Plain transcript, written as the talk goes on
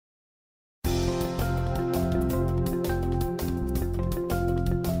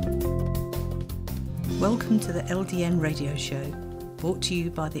Welcome to the LDN radio show, brought to you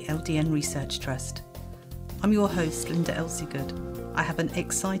by the LDN Research Trust. I'm your host, Linda Elseygood. I have an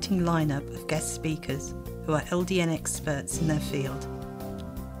exciting lineup of guest speakers who are LDN experts in their field.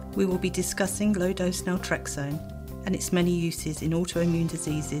 We will be discussing low-dose naltrexone and its many uses in autoimmune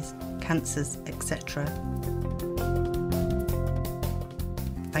diseases, cancers, etc.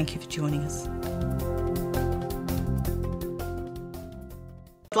 Thank you for joining us.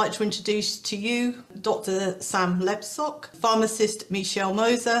 I'd like to introduce to you Dr. Sam Lebsock, pharmacist Michelle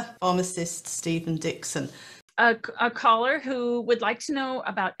Moser, pharmacist Stephen Dickson. A caller who would like to know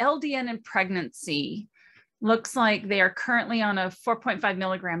about LDN and pregnancy. Looks like they are currently on a 4.5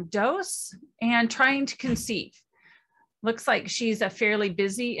 milligram dose and trying to conceive. Looks like she's a fairly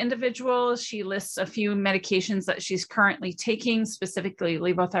busy individual. She lists a few medications that she's currently taking, specifically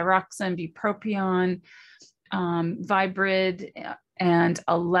levothyroxine, bupropion, Vibrid, and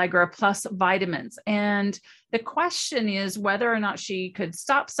Allegra, plus vitamins. And the question is whether or not she could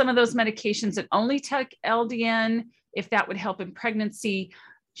stop some of those medications and only take LDN, if that would help in pregnancy.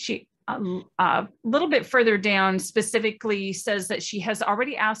 She, a little bit further down, specifically says that she has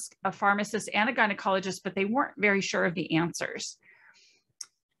already asked a pharmacist and a gynecologist, but they weren't very sure of the answers.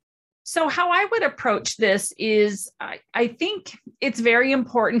 So how I would approach this is, I think it's very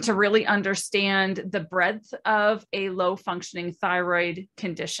important to really understand the breadth of a low functioning thyroid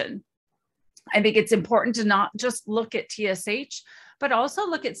condition. I think it's important to not just look at TSH, but also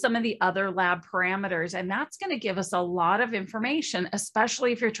look at some of the other lab parameters. And that's going to give us a lot of information,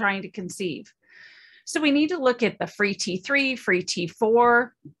 especially if you're trying to conceive. So we need to look at the free T3, free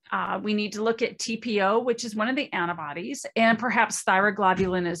T4. We need to look at TPO, which is one of the antibodies, and perhaps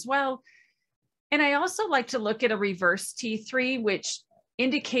thyroglobulin as well. And I also like to look at a reverse T3, which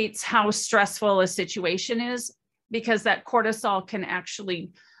indicates how stressful a situation is, because that cortisol can actually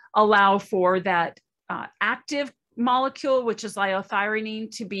allow for that active molecule, which is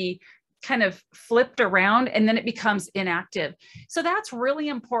liothyronine, to be kind of flipped around, and then it becomes inactive. So that's really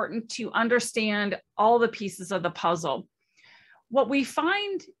important to understand all the pieces of the puzzle. What we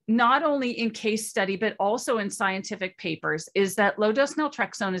find not only in case study, but also in scientific papers, is that low-dose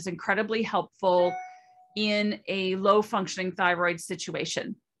naltrexone is incredibly helpful in a low functioning thyroid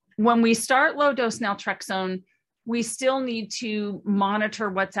situation. When we start low-dose naltrexone, we still need to monitor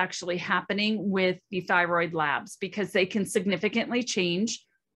what's actually happening with the thyroid labs, because they can significantly change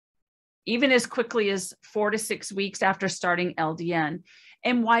even as quickly as 4 to 6 weeks after starting LDN.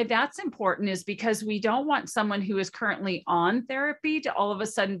 And why that's important is because we don't want someone who is currently on therapy to all of a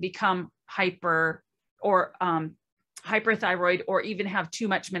sudden become hyper or hyperthyroid, or even have too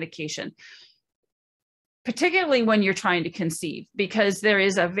much medication, particularly when you're trying to conceive, because there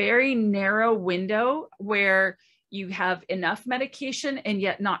is a very narrow window where you have enough medication and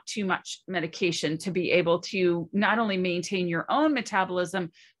yet not too much medication to be able to not only maintain your own metabolism,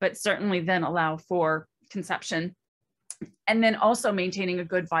 but certainly then allow for conception, and then also maintaining a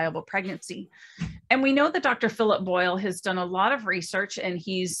good viable pregnancy. And we know that Dr. Philip Boyle has done a lot of research, and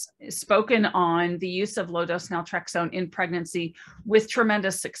he's spoken on the use of low-dose naltrexone in pregnancy with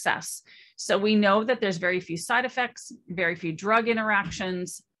tremendous success. So we know that there's very few side effects, very few drug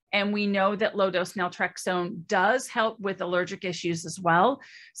interactions, and we know that low-dose naltrexone does help with allergic issues as well.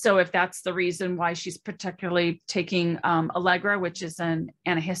 So if that's the reason why she's particularly taking Allegra, which is an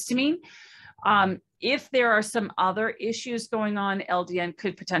antihistamine, if there are some other issues going on, LDN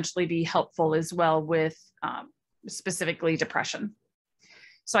could potentially be helpful as well with specifically depression.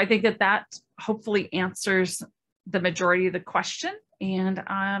 So I think that that hopefully answers the majority of the question. And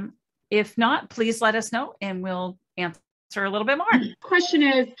if not, please let us know and we'll answer a little bit more. Question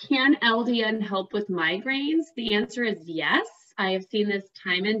is, can LDN help with migraines? The answer is yes. I have seen this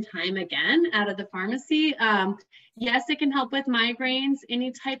time and time again out of the pharmacy. Yes, it can help with migraines,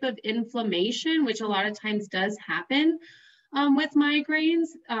 any type of inflammation, which a lot of times does happen with migraines.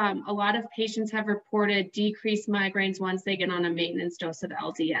 A lot of patients have reported decreased migraines once they get on a maintenance dose of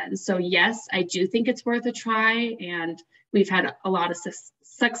LDN. So yes, I do think it's worth a try, and we've had a lot of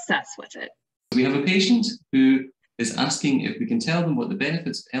success with it. We have a patient who is asking if we can tell them what the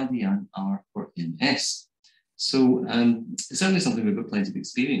benefits of LDN are for MS. So it's certainly something we've got plenty of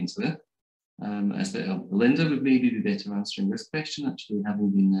experience with. I expect Linda would maybe be better answering this question, actually, having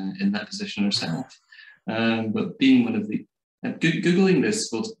been in that position herself. But being one of the, Googling this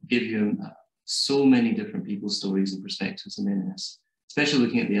will give you so many different people's stories and perspectives of MS, especially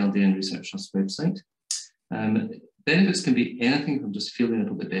looking at the LDN Research Trust website. Benefits can be anything from just feeling a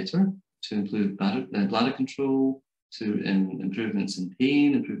little bit better, to include bladder control, to improvements in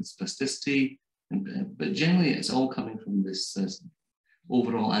pain, improvements in plasticity, but generally it's all coming from this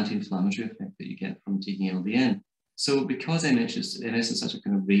overall anti-inflammatory effect that you get from taking LDN. So because MS is such a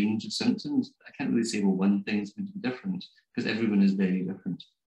kind of range of symptoms, I can't really say, well, one thing is going to be different, because everyone is very different.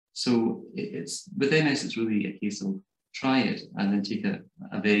 So it's with MS, it's really a case of try it and then take a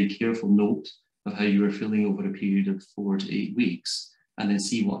very careful note of how you are feeling over a period of 4 to 8 weeks, and then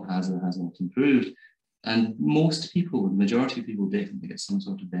see what has or has not improved. And most people, the majority of people, definitely get some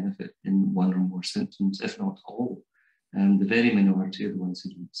sort of benefit in one or more symptoms, if not all. And the very minority are the ones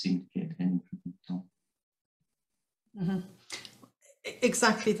who don't seem to get any improvement at all. Mm-hmm.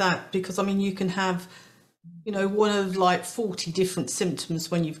 Exactly that, because I mean, you can have, you know, one of like 40 different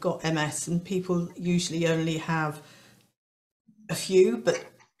symptoms when you've got MS, and people usually only have a few, but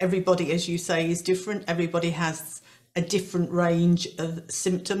everybody, as you say, is different. Everybody has a different range of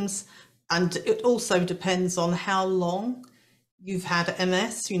symptoms, and it also depends on how long you've had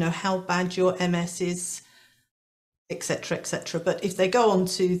MS, you know, how bad your MS is, etc., etc. But if they go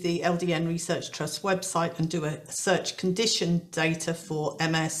onto the LDN Research Trust website and do a search condition data for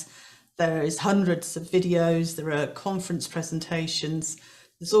MS, there is hundreds of videos, there are conference presentations,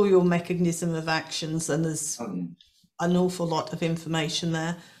 there's all your mechanism of actions, and there's an awful lot of information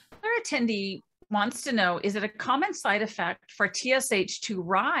there. Another attendee wants to know, is it a common side effect for TSH to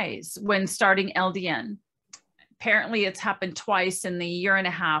rise when starting LDN? Apparently it's happened twice in the year and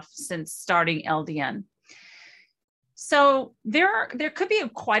a half since starting LDN. So there could be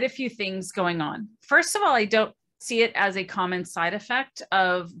quite a few things going on. First of all, I don't see it as a common side effect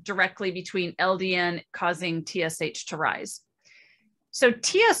of directly between LDN causing TSH to rise. So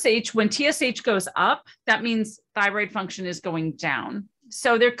TSH, when TSH goes up, that means thyroid function is going down.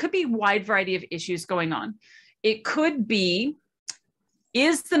 So there could be a wide variety of issues going on. It could be,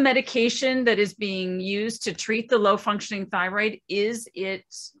 is the medication that is being used to treat the low functioning thyroid, has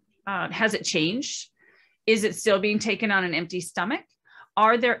it changed? Is it still being taken on an empty stomach?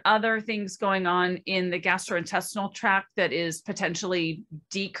 Are there other things going on in the gastrointestinal tract that is potentially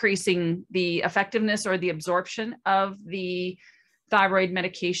decreasing the effectiveness or the absorption of the thyroid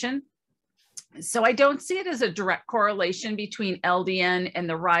medication? So I don't see it as a direct correlation between LDN and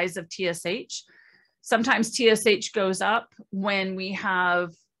the rise of TSH. Sometimes TSH goes up when we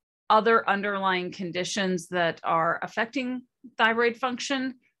have other underlying conditions that are affecting thyroid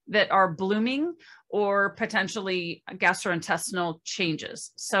function that are blooming, or potentially gastrointestinal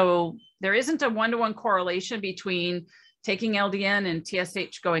changes. So there isn't a one-to-one correlation between taking LDN and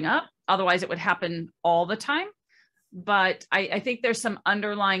TSH going up. Otherwise it would happen all the time. But I think there's some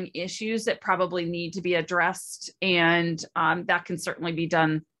underlying issues that probably need to be addressed, and that can certainly be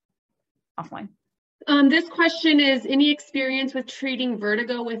done offline. This question is, any experience with treating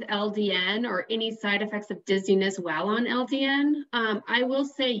vertigo with LDN or any side effects of dizziness while on LDN? I will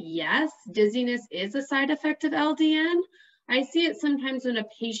say yes, dizziness is a side effect of LDN. I see it sometimes when a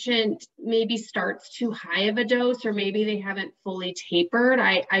patient maybe starts too high of a dose, or maybe they haven't fully tapered.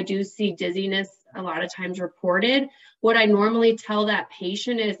 I do see dizziness a lot of times reported. What I normally tell that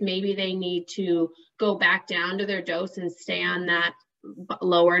patient is maybe they need to go back down to their dose and stay on that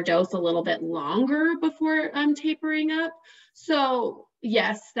lower dose a little bit longer before tapering up. So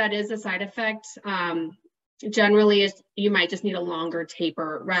yes, that is a side effect. Generally, you might just need a longer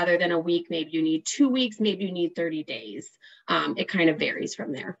taper rather than a week. Maybe you need 2 weeks, maybe you need 30 days. It kind of varies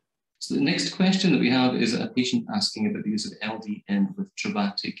from there. So the next question that we have is a patient asking about the use of LDN with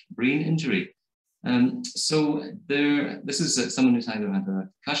traumatic brain injury. This is someone who's either had a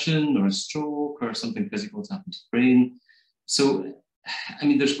concussion or a stroke or something physical that's happened to the brain. So I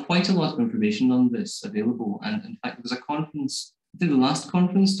mean, there's quite a lot of information on this available. And in fact, there was a conference, I think the last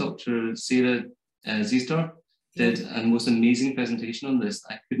conference, Dr. Sarah Ziesdorf did a most amazing presentation on this.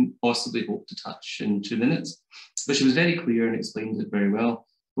 I couldn't possibly hope to touch in 2 minutes, but she was very clear and explained it very well.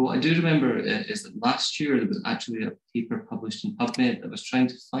 But what I do remember is that last year, there was actually a paper published in PubMed that was trying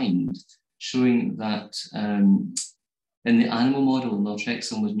to find, showing that in the animal model,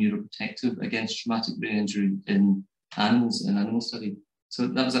 Naltrexone was neuroprotective against traumatic brain injury in animals, in animal study. So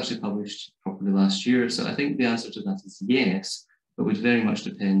that was actually published properly last year. So I think the answer to that is yes, but would very much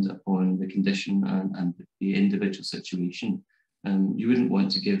depend upon the condition and the individual situation. You wouldn't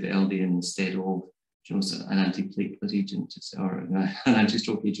want to give LDN instead of, you know, an anti-platelet agent or an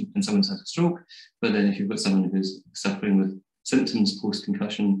anti-stroke agent when someone's had a stroke. But then if you've got someone who's suffering with symptoms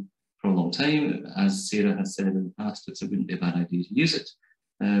post-concussion for a long time, as Sarah has said in the past, it wouldn't be a bad idea to use it.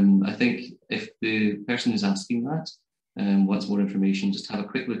 I think if the person who's asking that wants more information, just have a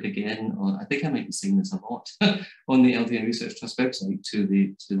quick look again on, I think I might be saying this a lot, on the LDN Research Trust website to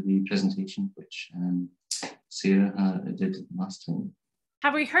the presentation which Sarah did last time.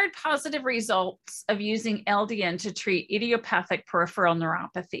 Have we heard positive results of using LDN to treat idiopathic peripheral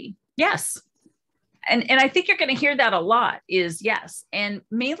neuropathy? Yes. And I think you're going to hear that a lot is yes. And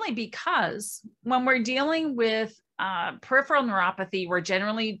mainly because when we're dealing with peripheral neuropathy, we're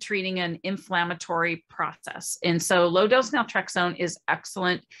generally treating an inflammatory process. And so low dose naltrexone is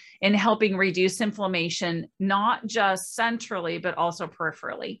excellent in helping reduce inflammation, not just centrally, but also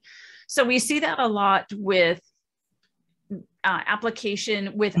peripherally. So we see that a lot with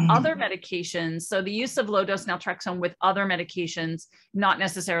application with other medications. So the use of low dose naltrexone with other medications, not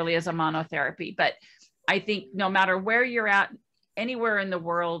necessarily as a monotherapy, but I think no matter where you're at, anywhere in the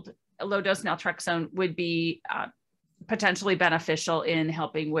world, low dose naltrexone would be potentially beneficial in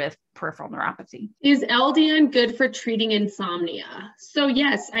helping with peripheral neuropathy. Is LDN good for treating insomnia? So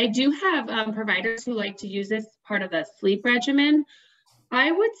yes, I do have providers who like to use this part of a sleep regimen. I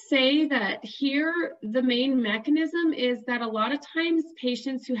would say that here, the main mechanism is that a lot of times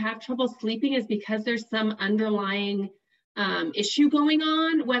patients who have trouble sleeping is because there's some underlying issue going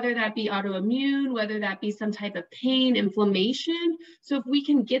on, whether that be autoimmune, whether that be some type of pain, inflammation. So if we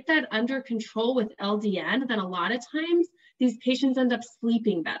can get that under control with LDN, then a lot of times these patients end up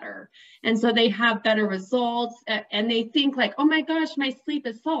sleeping better. And so they have better results and they think like, oh my gosh, my sleep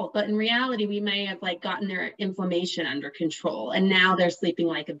is solved. But in reality, we may have like gotten their inflammation under control and now they're sleeping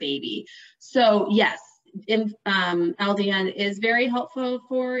like a baby. So yes, LDN is very helpful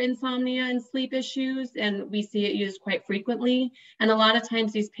for insomnia and sleep issues. And we see it used quite frequently. And a lot of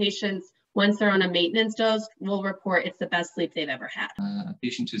times these patients, once they're on a maintenance dose, will report it's the best sleep they've ever had. A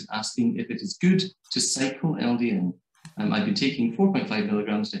patient who's asking if it is good to cycle LDN. I've been taking 4.5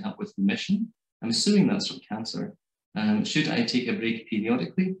 milligrams to help with remission. I'm assuming that's from cancer. Should I take a break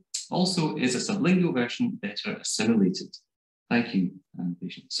periodically? Also, is a sublingual version better assimilated? Thank you,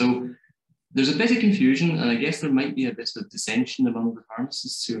 patient. So there's a bit of confusion, and I guess there might be a bit of dissension among the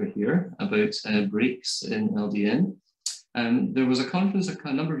pharmacists who are here about breaks in LDN. There was a conference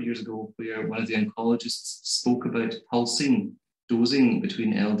a number of years ago where one of the oncologists spoke about pulsing dosing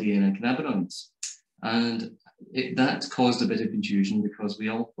between LDN and cannabinoids. And that caused a bit of confusion because we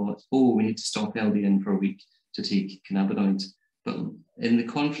all thought, oh, we need to stop LDN for a week to take cannabinoids. But in the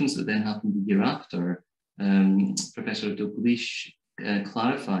conference that then happened the year after, Professor Dalgleish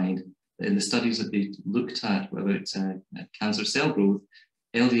clarified that in the studies that they looked at about cancer cell growth,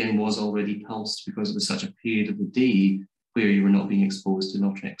 LDN was already pulsed because it was such a period of the day where you were not being exposed to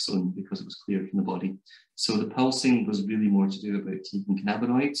naltrexone because it was cleared from the body. So the pulsing was really more to do about taking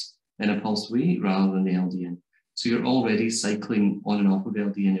cannabinoids in a pulsed way rather than the LDN. So you're already cycling on and off of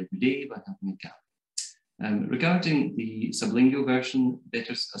LDN every day by having a gap. Regarding the sublingual version,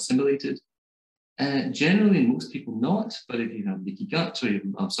 better assimilated, generally most people not, but if you have leaky gut or you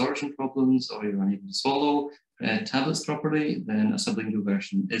have absorption problems or you're unable to swallow tablets properly, then a sublingual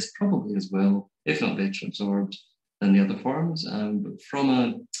version is probably as well, if not better absorbed than the other forms. But from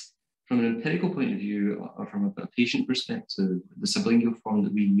an empirical point of view or from a patient perspective, the sublingual form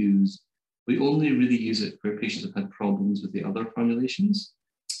that we use, we only really use it where patients have had problems with the other formulations.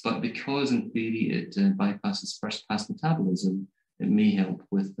 But because in theory it bypasses first pass metabolism, it may help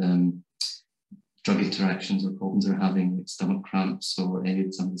with drug interactions or problems they're having, like stomach cramps or any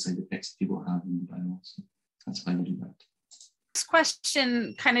of some of the side effects people have in the bowel. So that's why we do that. This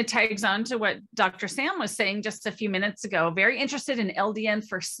question kind of tags on to what Dr. Sam was saying just a few minutes ago. Very interested in LDN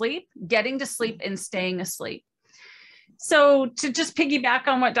for sleep, getting to sleep and staying asleep. So to just piggyback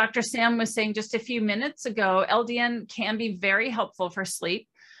on what Dr. Sam was saying just a few minutes ago, LDN can be very helpful for sleep.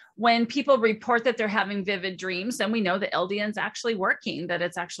 When people report that they're having vivid dreams, then we know that LDN is actually working, that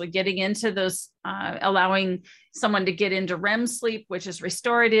it's actually getting into those, allowing someone to get into REM sleep, which is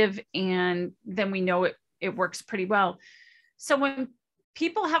restorative, and then we know it works pretty well. So when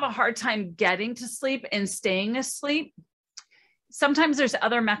people have a hard time getting to sleep and staying asleep, sometimes there's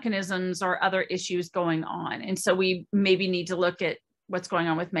other mechanisms or other issues going on. And so we maybe need to look at what's going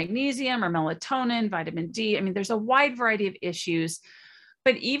on with magnesium or melatonin, vitamin D. I mean, there's a wide variety of issues.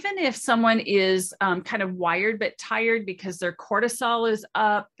 But even if someone is kind of wired but tired because their cortisol is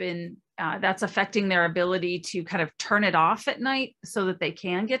up and that's affecting their ability to kind of turn it off at night so that they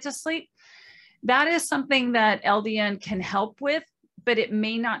can get to sleep, that is something that LDN can help with, but it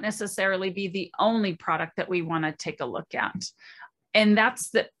may not necessarily be the only product that we want to take a look at. And that's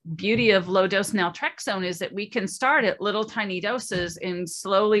the beauty of low dose naltrexone, is that we can start at little tiny doses and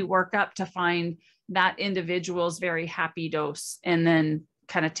slowly work up to find that individual's very happy dose and then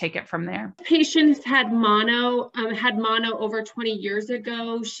kind of take it from there. Patients had mono over 20 years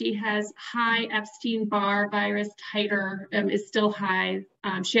ago. She has high Epstein-Barr virus titer, is still high.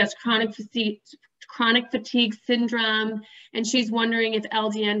 She has chronic fatigue syndrome, and she's wondering if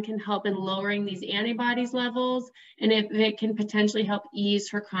LDN can help in lowering these antibodies levels and if it can potentially help ease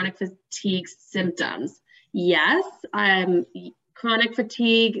her chronic fatigue symptoms. Yes, chronic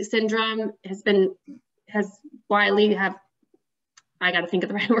fatigue syndrome I got to think of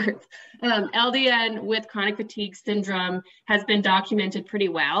the right words. LDN with chronic fatigue syndrome has been documented pretty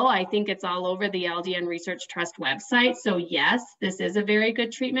well. I think it's all over the LDN Research Trust website. So yes, this is a very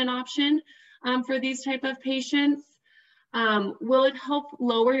good treatment option for these type of patients. Will it help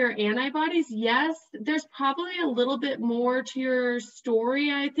lower your antibodies? Yes, there's probably a little bit more to your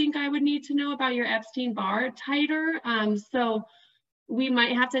story I think I would need to know about your Epstein-Barr titer. So we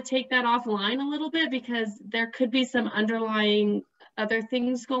might have to take that offline a little bit because there could be some underlying other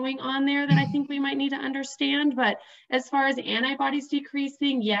things going on there that I think we might need to understand. But as far as antibodies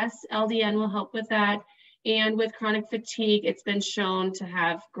decreasing, yes, LDN will help with that. And with chronic fatigue, it's been shown to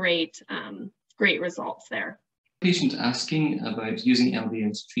have great results there. Patient asking about using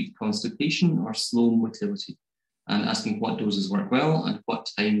LDN to treat constipation or slow motility, and asking what doses work well and what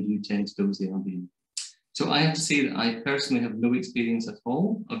time do you tend to dose the LDN. So I have to say that I personally have no experience at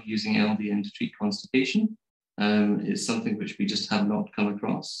all of using LDN to treat constipation. It's something which we just have not come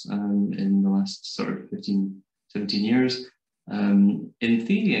across in the last sort of 15, 17 years. In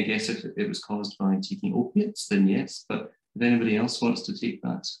theory, I guess if it was caused by taking opiates, then yes, but if anybody else wants to take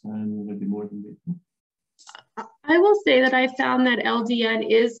that, would be more than grateful. I will say that I found that LDN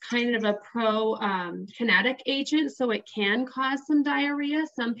is kind of a pro-kinetic agent, so it can cause some diarrhea.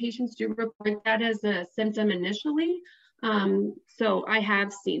 Some patients do report that as a symptom initially. So I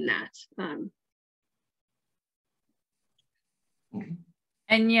have seen that.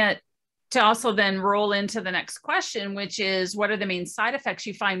 And yet, to also then roll into the next question, which is, what are the main side effects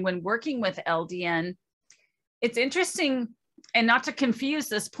you find when working with LDN? It's interesting, and not to confuse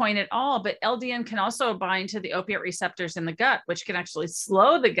this point at all, but LDN can also bind to the opiate receptors in the gut, which can actually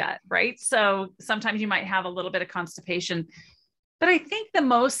slow the gut, right? So sometimes you might have a little bit of constipation. But I think the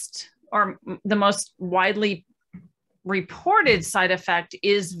most widely reported side effect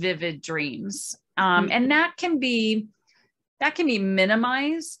is vivid dreams. And that can be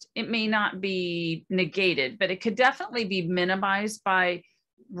minimized. It may not be negated, but it could definitely be minimized by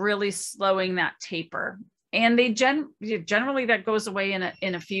really slowing that taper. And they generally that goes away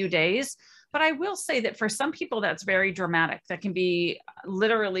in a few days. But I will say that for some people, that's very dramatic. That can be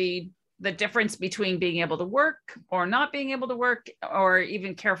literally the difference between being able to work or not being able to work or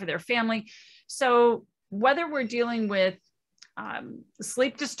even care for their family. So whether we're dealing with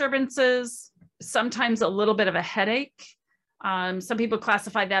sleep disturbances, sometimes a little bit of a headache. Some people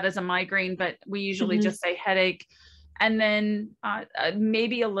classify that as a migraine, but we usually just say headache. And then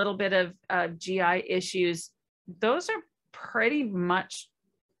maybe a little bit of GI issues. Those are pretty much,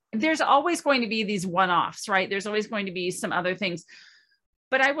 there's always going to be these one-offs, right? There's always going to be some other things.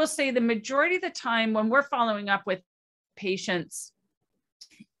 But I will say the majority of the time when we're following up with patients,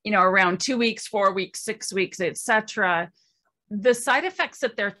 around 2 weeks, 4 weeks, 6 weeks, et cetera, the side effects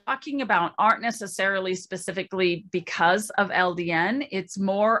that they're talking about aren't necessarily specifically because of LDN. It's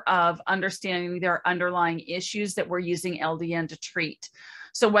more of understanding their underlying issues that we're using LDN to treat.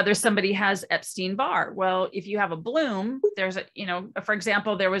 So whether somebody has Epstein-Barr, well, if you have a bloom, there's for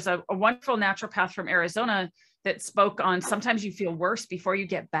example, there was a wonderful naturopath from Arizona that spoke on sometimes you feel worse before you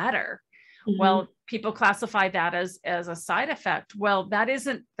get better. Well, people classify that as a side effect. Well, that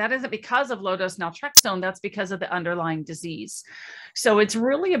isn't because of low dose naltrexone. That's because of the underlying disease. So it's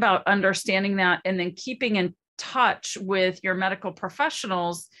really about understanding that and then keeping in touch with your medical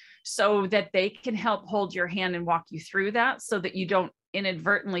professionals so that they can help hold your hand and walk you through that so that you don't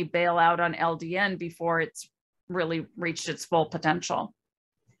inadvertently bail out on LDN before it's really reached its full potential.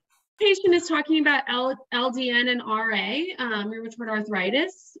 Patient is talking about LDN and RA, rheumatoid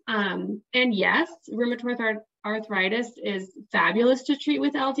arthritis. And yes, rheumatoid arthritis is fabulous to treat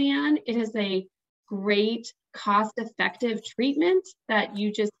with LDN. It is a great cost-effective treatment that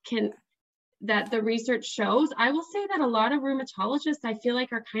that the research shows. I will say that a lot of rheumatologists, I feel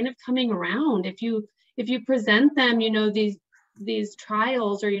like, are kind of coming around. If you present them, these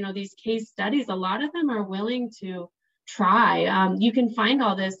trials or, these case studies, a lot of them are willing to try. You can find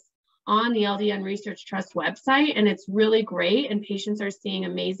all this on the LDN Research Trust website, and it's really great, and patients are seeing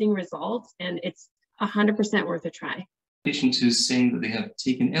amazing results, and it's 100% worth a try. Patient who's saying that they have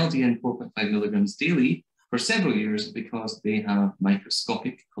taken LDN 4.5 milligrams daily for several years because they have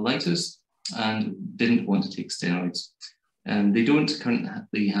microscopic colitis and didn't want to take steroids. They don't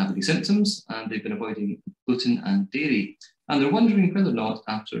currently have any symptoms, and they've been avoiding gluten and dairy. And they're wondering whether or not,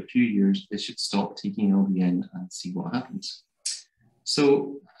 after a few years, they should stop taking LDN and see what happens.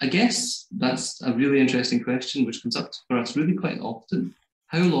 So I guess that's a really interesting question, which comes up for us really quite often.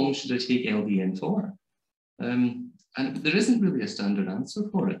 How long should I take LDN for? And there isn't really a standard answer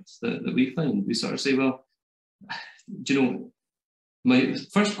for it that we find. We sort of say, well, do you know, my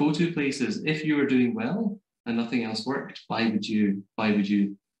first go-to place is if you were doing well and nothing else worked, why would you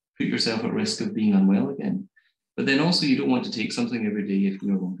put yourself at risk of being unwell again? But then also you don't want to take something every day if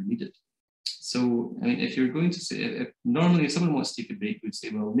you no longer need it. So, I mean, if you're going to say, normally if someone wants to take a break, we'd say,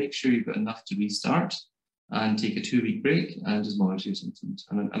 well, make sure you've got enough to restart and take a 2-week break and just monitor your symptoms.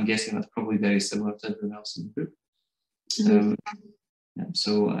 And I'm guessing that's probably very similar to everyone else in the group.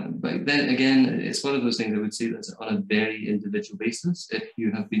 But then again, it's one of those things I would say that's on a very individual basis. If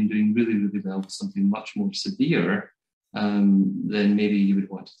you have been doing really, really well with something much more severe, then maybe you would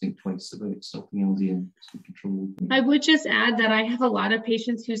want to think twice about stopping LDN to control. I would just add that I have a lot of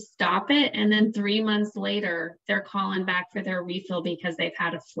patients who stop it, and then 3 months later, they're calling back for their refill because they've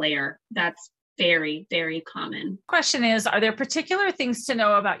had a flare. That's very, very common. Question is, are there particular things to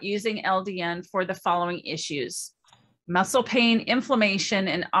know about using LDN for the following issues? Muscle pain, inflammation,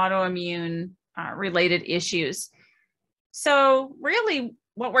 and autoimmune related issues. So really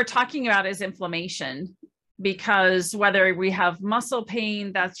what we're talking about is inflammation, because whether we have muscle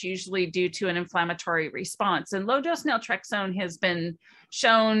pain, that's usually due to an inflammatory response. And low-dose naltrexone has been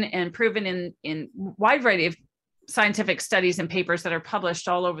shown and proven in wide variety of scientific studies and papers that are published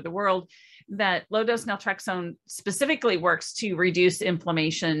all over the world that low-dose naltrexone specifically works to reduce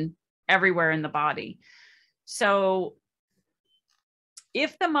inflammation everywhere in the body. So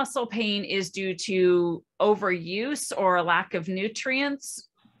if the muscle pain is due to overuse or a lack of nutrients,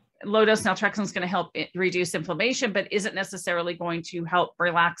 low-dose naltrexone is going to help reduce inflammation, but isn't necessarily going to help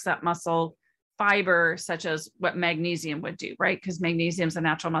relax that muscle fiber, such as what magnesium would do, right? Because magnesium is a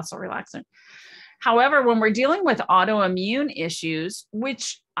natural muscle relaxant. However, when we're dealing with autoimmune issues,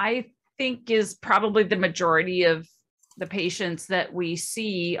 which I think is probably the majority of the patients that we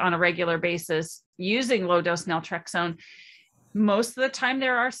see on a regular basis using low-dose naltrexone, most of the time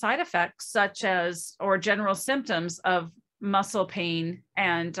there are side effects such as, or general symptoms of muscle pain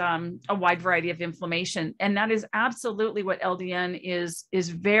and a wide variety of inflammation. And that is absolutely what LDN is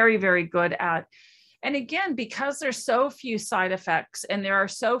very, very good at. And again, because there's so few side effects and there are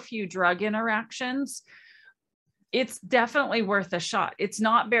so few drug interactions, it's definitely worth a shot. It's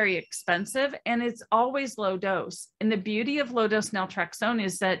not very expensive and it's always low dose. And the beauty of low-dose naltrexone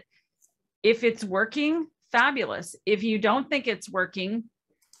is that if it's working, fabulous. If you don't think it's working,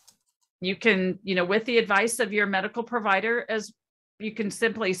 you can, with the advice of your medical provider, as you can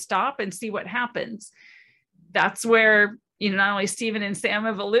simply stop and see what happens. That's where, not only Stephen and Sam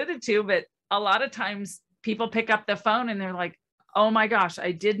have alluded to, but a lot of times people pick up the phone and they're like, oh my gosh,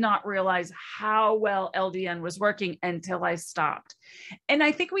 I did not realize how well LDN was working until I stopped. And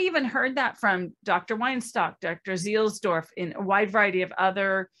I think we even heard that from Dr. Weinstock, Dr. Zielsdorf, in a wide variety of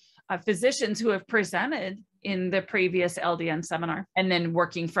other physicians who have presented in the previous LDN seminar, and then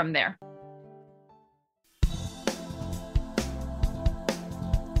working from there.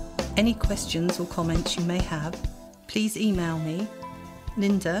 Any questions or comments you may have, please email me,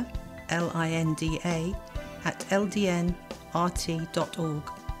 Linda, Linda, @ldnrt.org.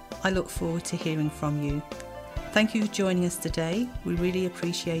 I look forward to hearing from you. Thank you for joining us today. We really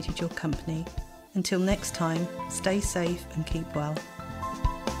appreciated your company. Until next time, stay safe and keep well.